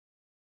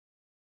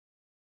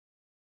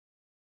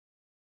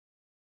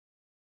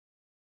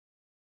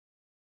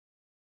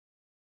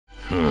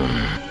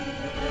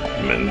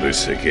Mendoj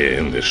ke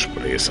ende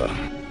shpresa.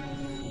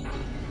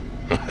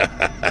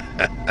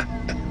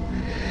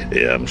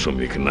 Jam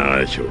shumë I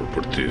kënaqur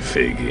për ty,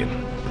 Fegin.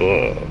 Po,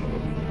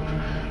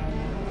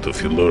 të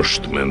fillosh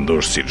të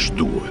mendosh siç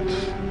duhet.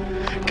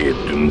 Ke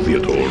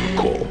 12 orë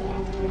kohë.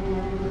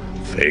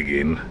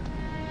 Fegin,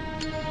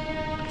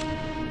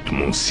 të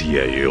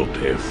mundësia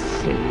jote e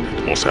fundit,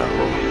 mos e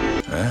harro.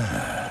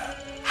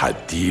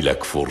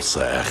 حديلك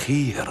فرصة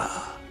أخيرة.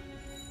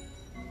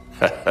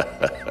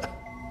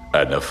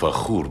 أنا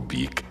فخور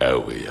بيك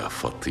أوي يا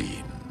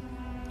فطين.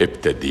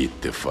 ابتديت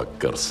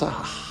تفكر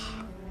صح.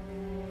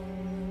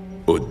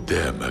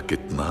 قدامك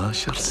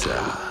 12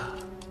 ساعة.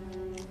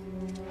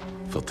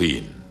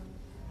 فطين،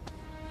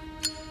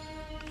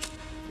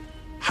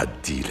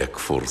 حديلك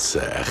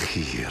فرصة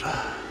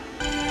أخيرة.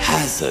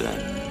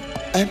 حسنا،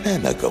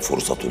 أمامك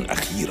فرصة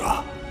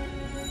أخيرة.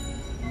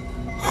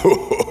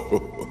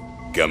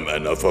 كم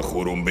أنا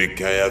فخور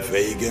بك يا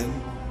فيجن.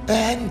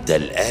 أنت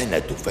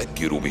الآن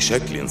تفكر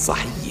بشكل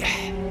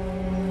صحيح.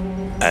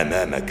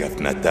 أمامك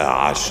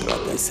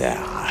 12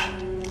 ساعة.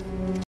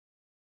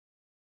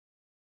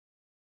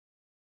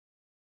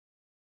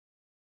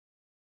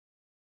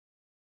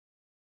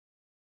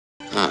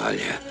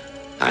 Olha,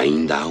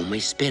 ainda há uma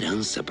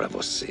esperança para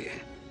você.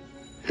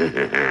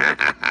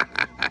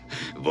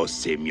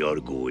 Você me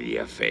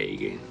orgulha,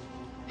 Fagin.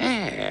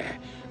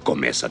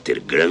 Começa a ter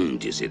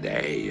grandes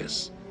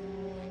ideias.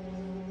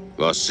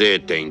 Você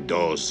tem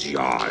 12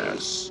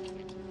 horas.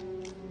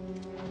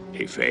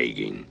 E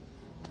Fagin,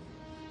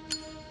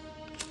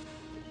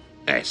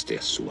 esta é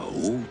a sua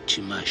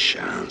última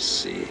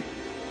chance.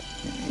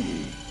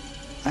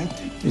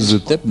 За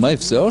теб май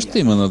все още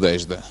има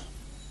надежда.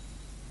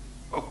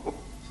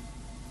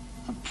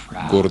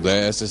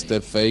 Гордея се с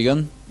теб,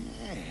 Фейган.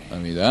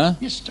 Ами да,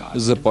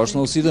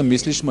 започнал си да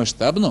мислиш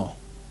мащабно.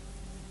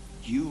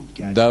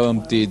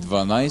 Давам ти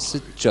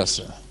 12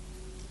 часа.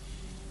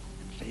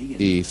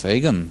 И,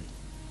 Фейган,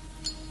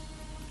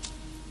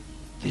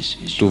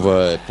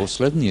 това е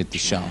последният ти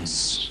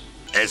шанс.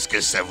 Est-ce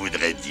que ça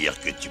voudrait dire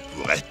que tu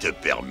pourrais te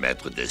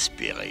permettre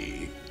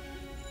d'espérer?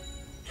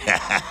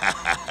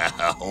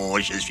 Oh,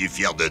 je suis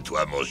fier de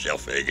toi, mon cher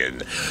Fagin.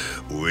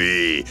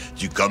 Oui,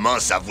 tu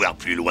commences à voir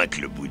plus loin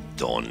que le bout de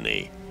ton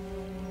nez.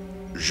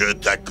 Je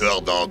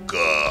t'accorde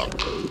encore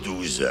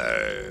 12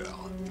 heures,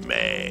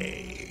 mais...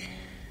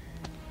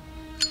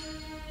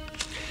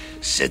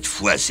 cette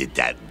fois, c'est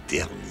ta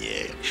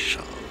dernière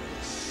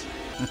chance.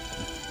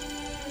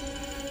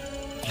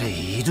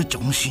 你都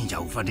總算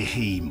有返啲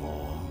希望，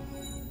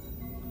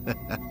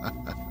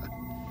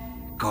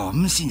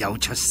咁先有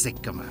出息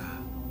㗎嘛。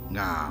啱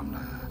啦，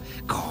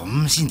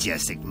咁先至係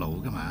食腦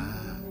噶嘛！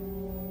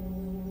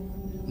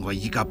我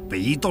依家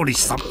俾多你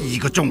12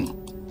個鐘，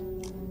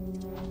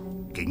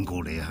警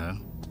告你啊！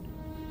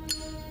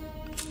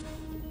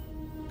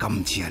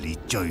今次係你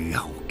最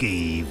後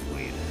機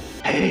會啦。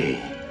Hey,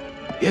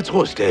 jeg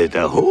tror stadig,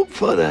 der er håb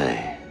for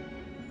dig.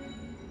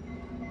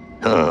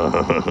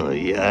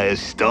 Jeg er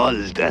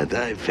stolt af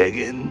dig,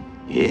 Fagin.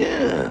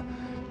 Ja,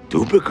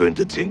 du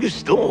begyndte at tænke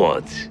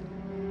stort.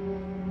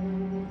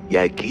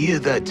 Jeg giver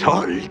dig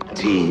 12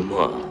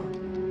 timer.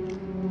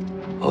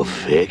 Og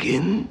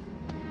Fagin,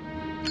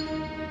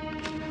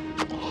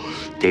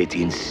 det er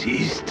din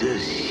sidste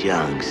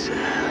chance.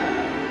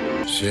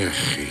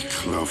 Zeg, ik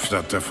geloof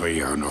dat er voor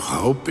jou nog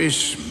hoop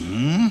is.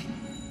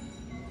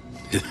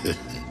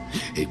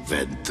 Ik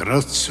ben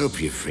trots op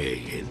je,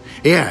 Fagin.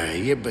 Ja,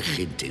 je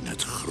begint in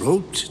het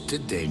groot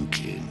te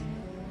denken.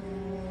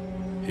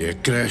 Je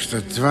krijgt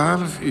er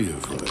 12 uur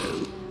voor.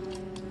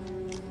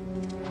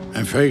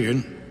 En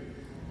Fagin,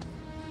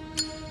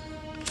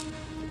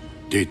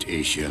 dit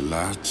is je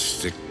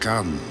laatste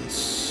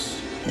kans.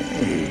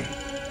 Hey,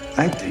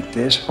 I think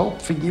there's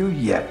hope for you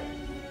yet.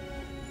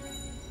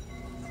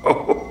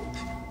 Oh,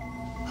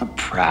 I'm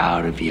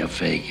proud of you,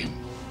 Fagin.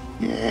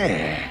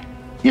 Yeah,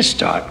 you're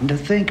starting to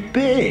think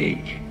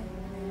big.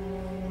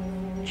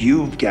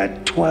 You've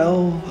got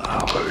 12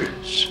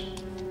 hours.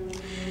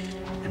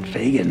 And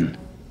Fagin,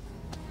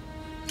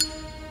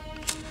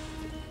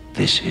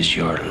 this is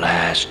your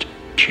last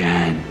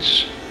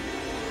chance.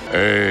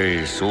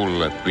 Ei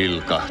sulle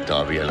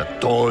pilkahtaa vielä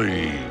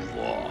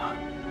toivoa.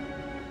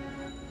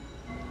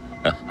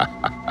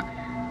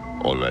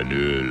 Olen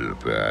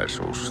ylpeä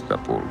susta,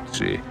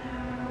 Pultsi.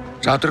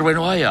 Sä oot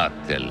ruvennut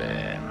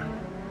ajattelemaan.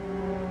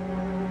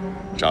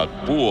 Sä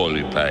oot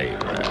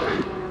puolipäivää.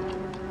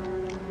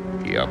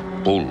 Ja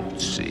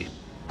Pultsi.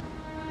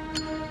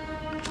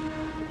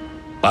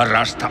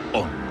 Parasta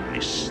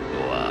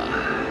onnistua.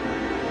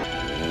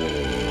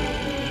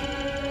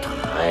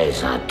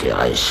 Très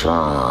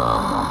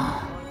intéressant.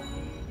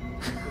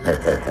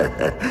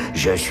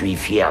 Je suis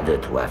fier de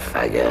toi,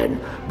 Fagin.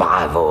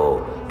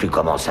 Bravo, tu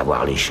commences à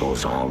voir les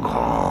choses en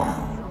grand.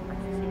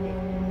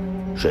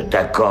 Je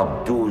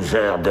t'accorde 12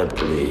 heures de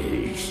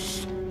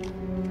plus.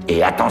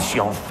 Et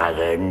attention,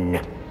 Fagin.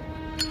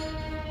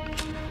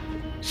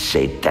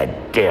 C'est ta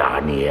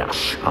dernière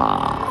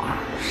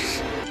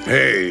chance.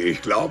 Hey,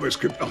 ich glaube, es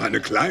gibt noch eine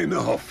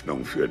kleine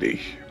Hoffnung für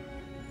dich.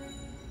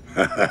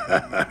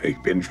 Ich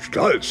bin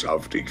stolz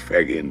auf dich,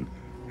 Fagin.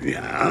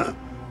 Ja,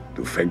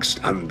 du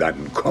fängst an,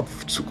 deinen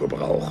Kopf zu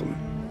gebrauchen.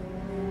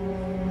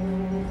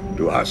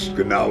 Du hast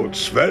genau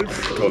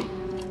 12 Stunden.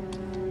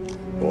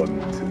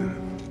 Und,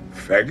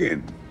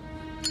 Fagin,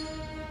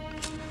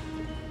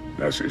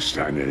 das ist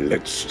deine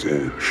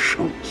letzte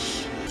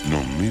Chance.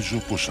 Νομίζω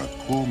πως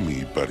ακόμη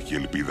υπάρχει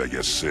ελπίδα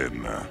για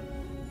σένα.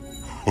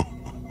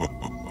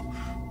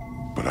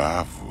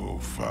 Μπράβο,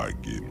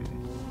 Φάγκιν.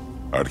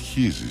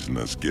 Αρχίζεις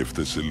να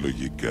σκέφτεσαι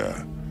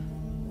λογικά.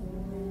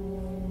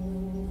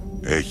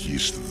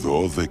 Έχεις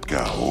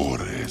 12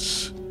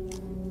 ώρες.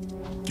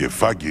 Και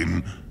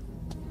Φάγκιν,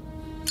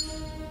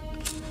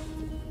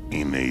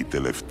 είναι η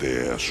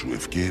τελευταία σου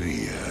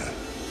ευκαιρία.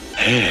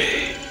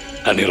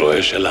 אני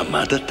רואה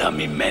שלמדת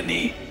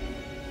ממני.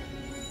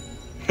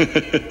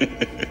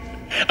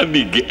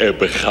 אני גאה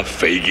בך,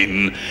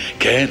 פייגין.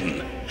 כן,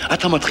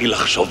 אתה מתחיל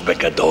לחשוב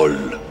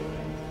בגדול.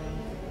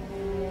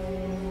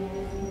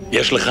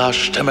 יש לך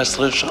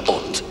 12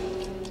 שעות.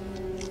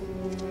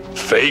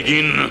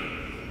 פייגין,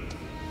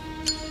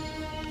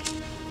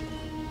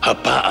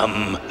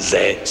 הפעם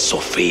זה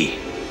סופי.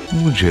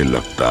 मुझे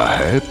लगता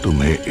है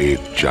तुम्हें एक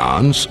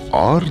चांस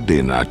और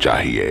देना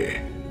चाहिए।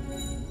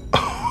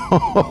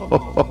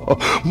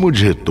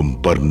 मुझे तुम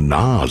पर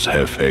नाज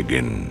है,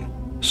 फैगिन।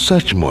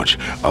 सचमुच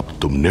अब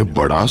तुमने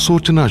बड़ा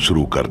सोचना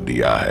शुरू कर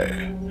दिया है।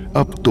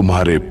 अब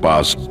तुम्हारे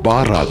पास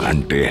 12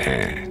 घंटे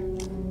हैं।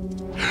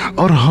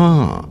 और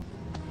हाँ,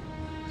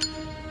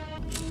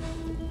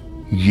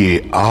 ये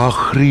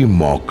आखिरी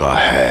मौका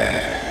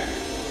है।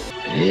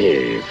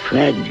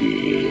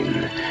 Fagin,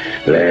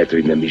 lehet,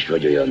 hogy nem is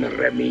vagy olyan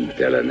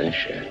reménytelen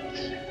eset.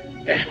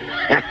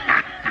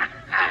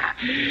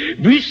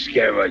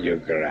 Büszke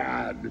vagyok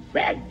rád,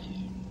 Fagin.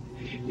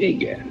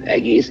 Igen,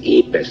 egész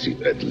épeszű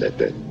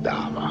ötletet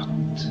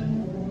támadt.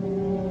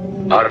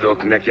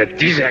 Adok neked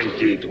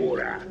 12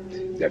 órát,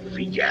 de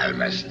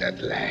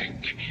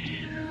figyelmeztetlek.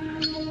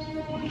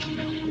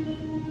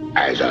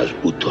 Ez az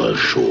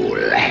utolsó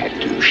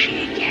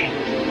lehetőséged.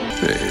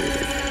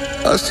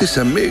 Azt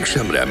hiszem,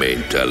 mégsem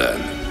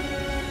reménytelen.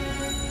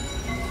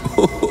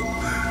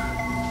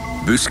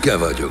 Büszke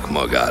vagyok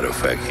magára,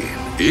 Fagin.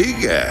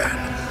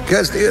 Igen,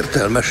 kezd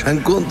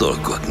értelmesen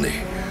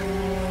gondolkodni.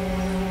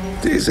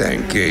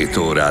 12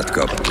 órát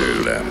kap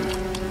tőlem.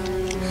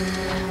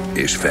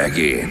 És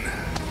Fagin,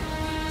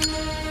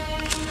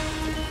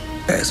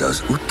 ez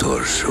az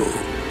utolsó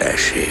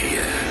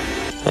esélye.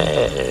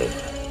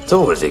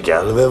 Tózik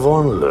elve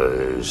van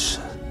lös.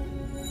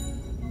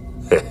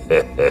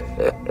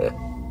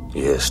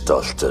 Ég er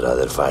stoltur að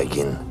þér,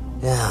 Fagin.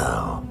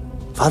 Já,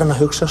 farin að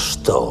hugsa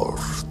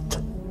stórt.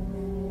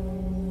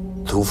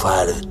 Þú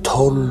færið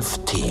 12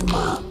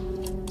 tíma.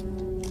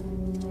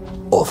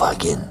 Og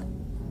Fagin,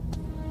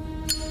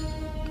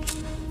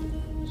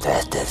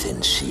 þetta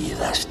þinn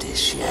síðasti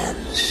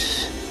séns.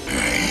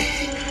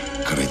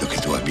 Credo che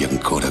tu abbia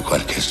ancora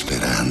qualche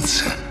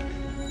speranza.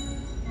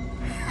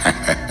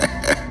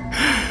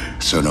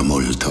 Sono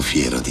molto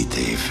fiero di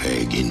te,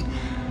 Fagin.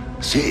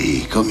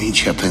 Sì,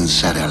 cominci a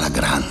pensare alla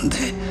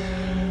grande.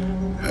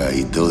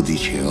 Hai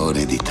 12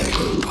 ore di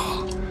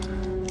tempo.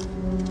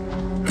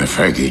 E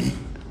Fagin,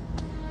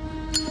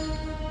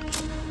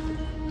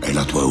 è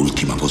la tua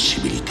ultima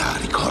possibilità,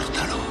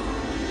 ricordalo.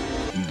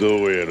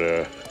 どうや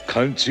ら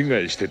勘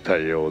違いしてた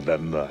ようだ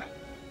な。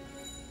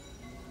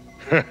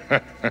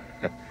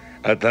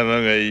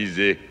頭がいい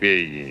ぜ、フェ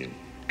イギン。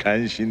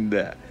感心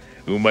だ。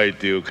うまい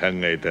手を考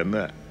えた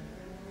な。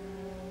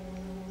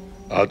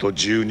あと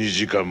12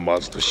時間待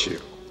つとしよ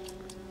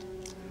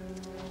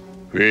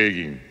う。フェイ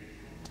ギン、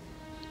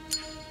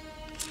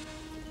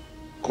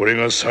これ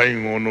が最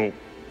後の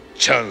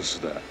チャン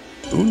スだ。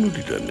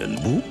 오늘이라면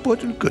못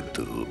봐줄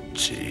것도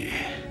없지.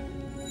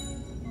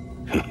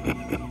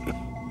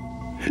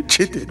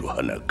 제대로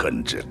하나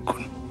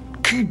건졌군.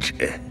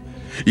 그래,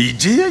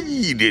 이제야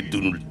이 일에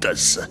눈을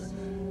떴어.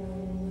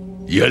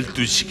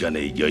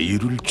 12시간의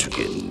여유를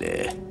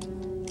주겠네.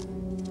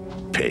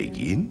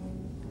 백인?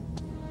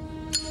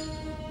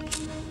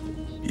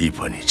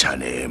 이번이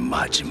자네의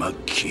마지막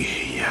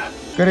기회야.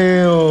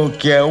 Creo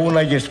que aún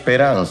hay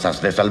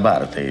esperanzas de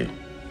salvarte.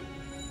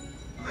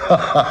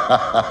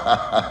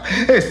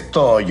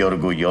 Estoy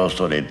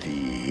orgulloso de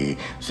ti.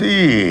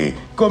 Sí,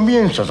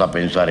 comienzas a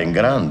pensar en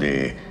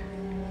grande.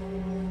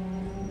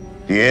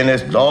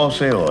 Tienes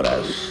 12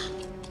 horas.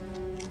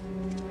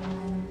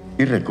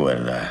 Y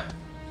recuerda,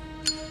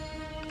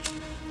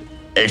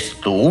 es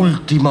tu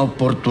última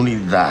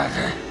oportunidad.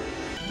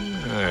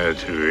 Jag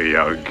tror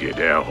jag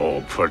det är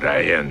hopp för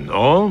dig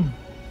ändå.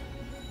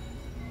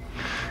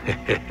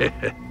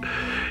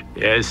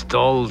 Jag är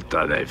stolt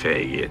av dig,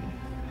 Fagin.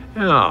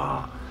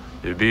 Ja,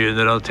 du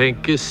begynner att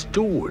tänka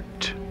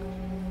stort.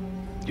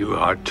 Du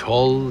har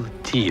 12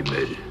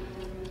 timmar.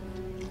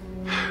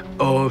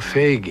 Och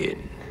Fagin,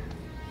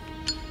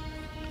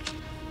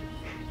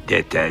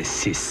 det är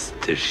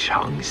sista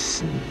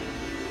chansen.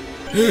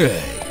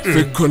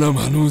 فکر کنم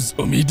هنوز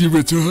امیدی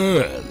به تو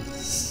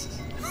هست.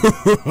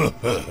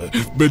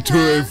 به تو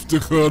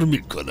افتخار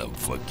میکنم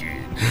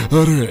فگین.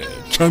 آره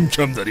کم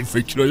کم داری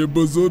فکرای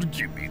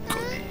بزرگی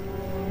میکنی.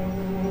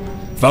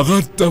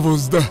 فقط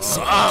 12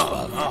 ساعت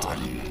وقت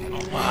داری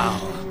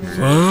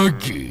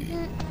فگین.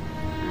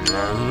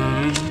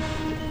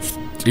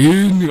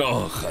 این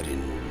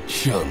آخرین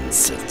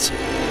شانسته.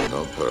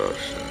 No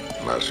proszę,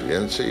 masz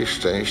więcej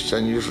szczęścia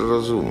niż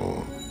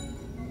rozumu.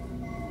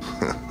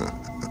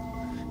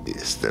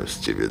 Jestem z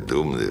ciebie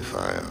dumny,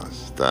 Fajans.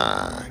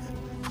 Tak,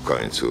 w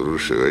końcu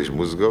ruszyłeś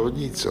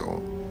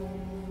mózgownicą.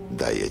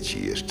 Daję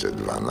ci jeszcze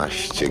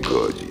 12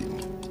 godzin.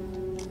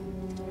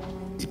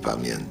 I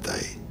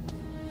pamiętaj,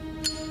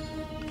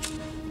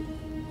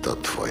 to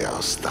twoja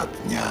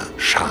ostatnia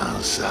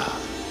szansa.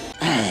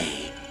 Hei,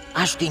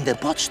 acho que ainda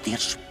podes ter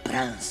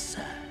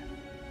esperança.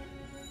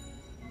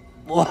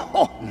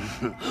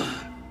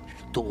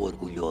 Estou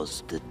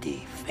orgulhoso de ti,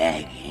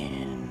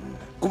 Fagin.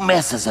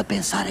 Começas a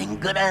pensar em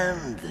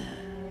grande.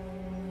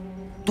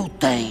 Tu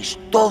tens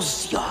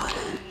 12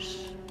 horas.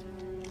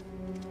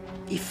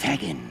 E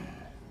Fagin,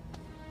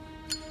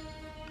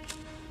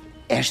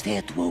 esta é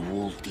a tua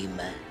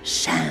ultima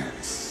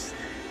chance.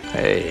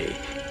 Hei,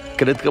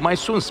 cred că mai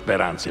sunt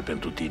speranțe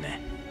pentru tine.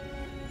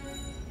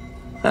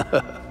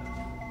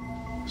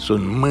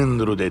 Sunt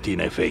mândru de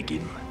tine,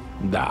 Fagin.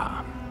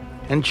 Da,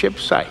 încep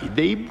să ai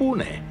idei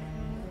bune.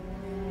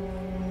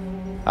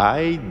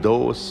 Ai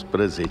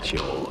 12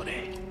 ore.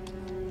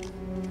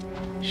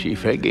 Și,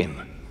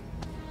 Fagin,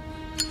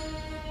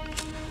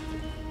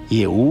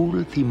 e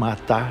ultima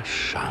ta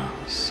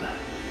șansă.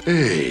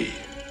 Эй,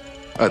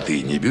 а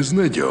ты не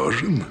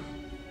безнадежен.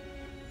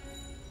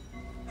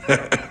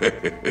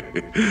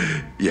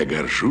 Я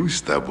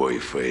горжусь тобой,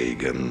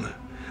 Фейган.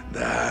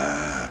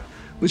 Да,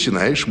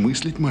 начинаешь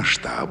мыслить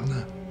масштабно.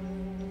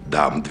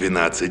 Дам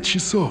 12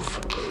 часов.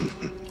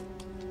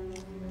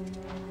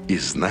 И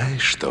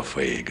знаешь что,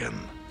 Фейган?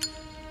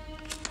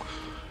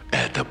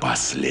 Это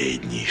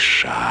последний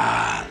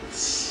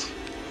шанс.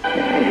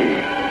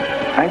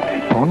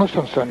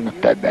 Ponosan sam na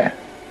tebe.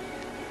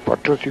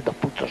 Počeo si da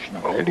pucaš na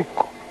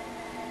veliko.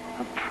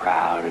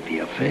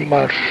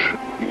 Imaš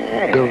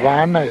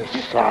 12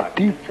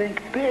 sati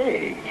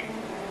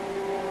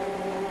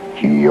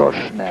i još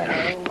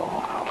nešto.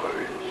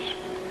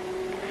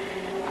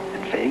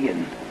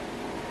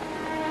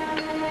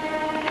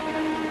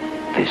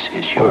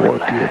 Ovo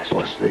ti je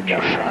posljednja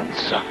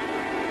šansa.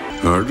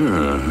 Hördu,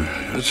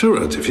 jag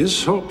tror att det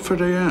finns hopp för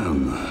dig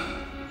än.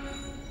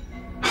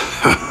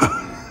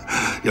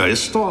 Jag är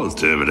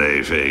stolt över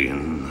dig,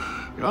 Fagin.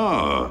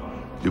 Ja,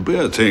 du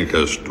börjar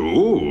tänka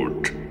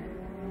stort.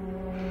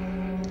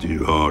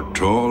 Du har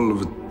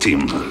 12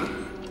 timmar.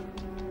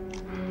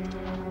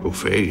 Och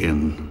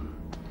Fagin,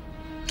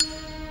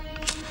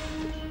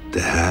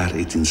 det här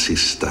är din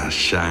sista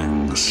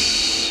chans.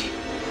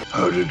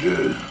 Hörde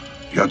du,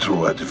 jag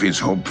tror att det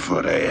finns hopp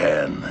för dig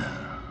än.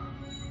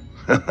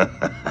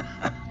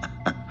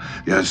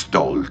 Jag är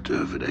stolt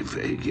över dig,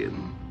 Fagin.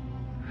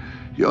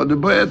 Ja, du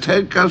börjar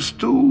tänka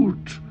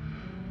stort.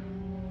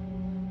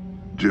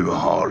 Du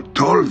har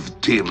 12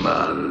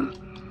 timmar.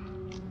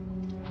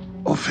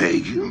 Och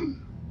Fagin,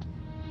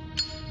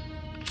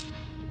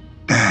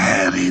 det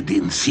här är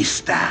din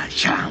sista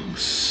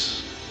chans.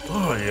 ถ้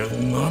าอย่าง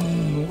นั้น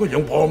ก็ยั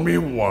งพอมี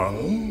หวัง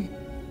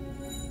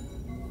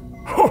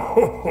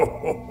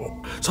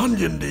ฉัน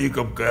ยินดี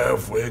กับแก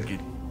เฟกิ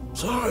น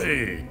ใช่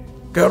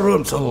แกเริ่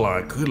มฉลา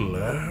ดขึ้นแ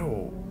ล้ว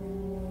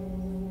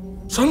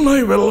ฉันให้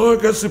เวลา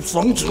แก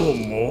12 ชั่ว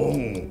โมง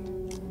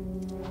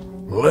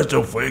และเจ้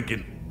าเฟกิ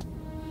น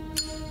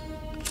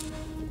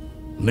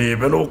นี่เ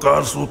ป็นโอกา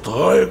สสุด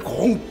ท้ายข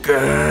องแก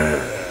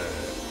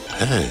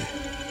Hey,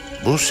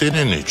 bu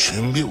senin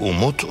için bir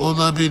umut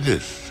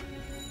olabilir.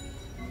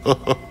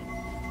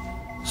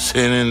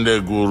 Seninle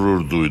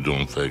gurur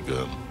duydum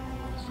Fagin.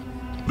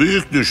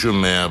 Büyük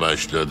düşünmeye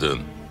başladın.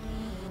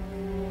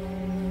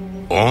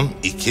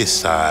 12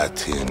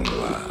 saatin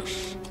var.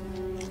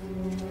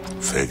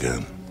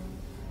 Fagin.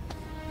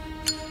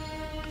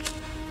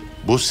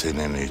 Bu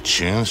senin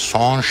için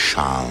son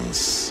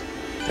şans.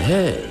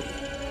 Гей,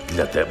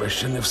 для тебе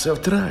ще не все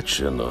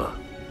втрачено.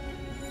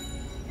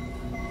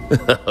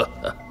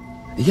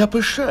 Я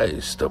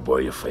пишаюсь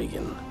тобою,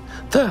 Фейгін.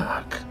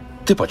 Так,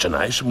 ти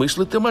починаєш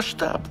мислити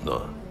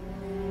масштабно.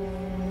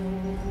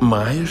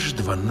 Маєш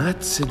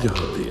 12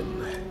 годин.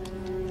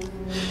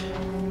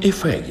 І,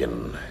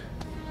 Фейгін,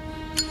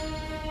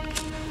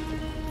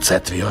 це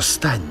твій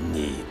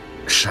останній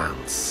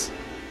шанс.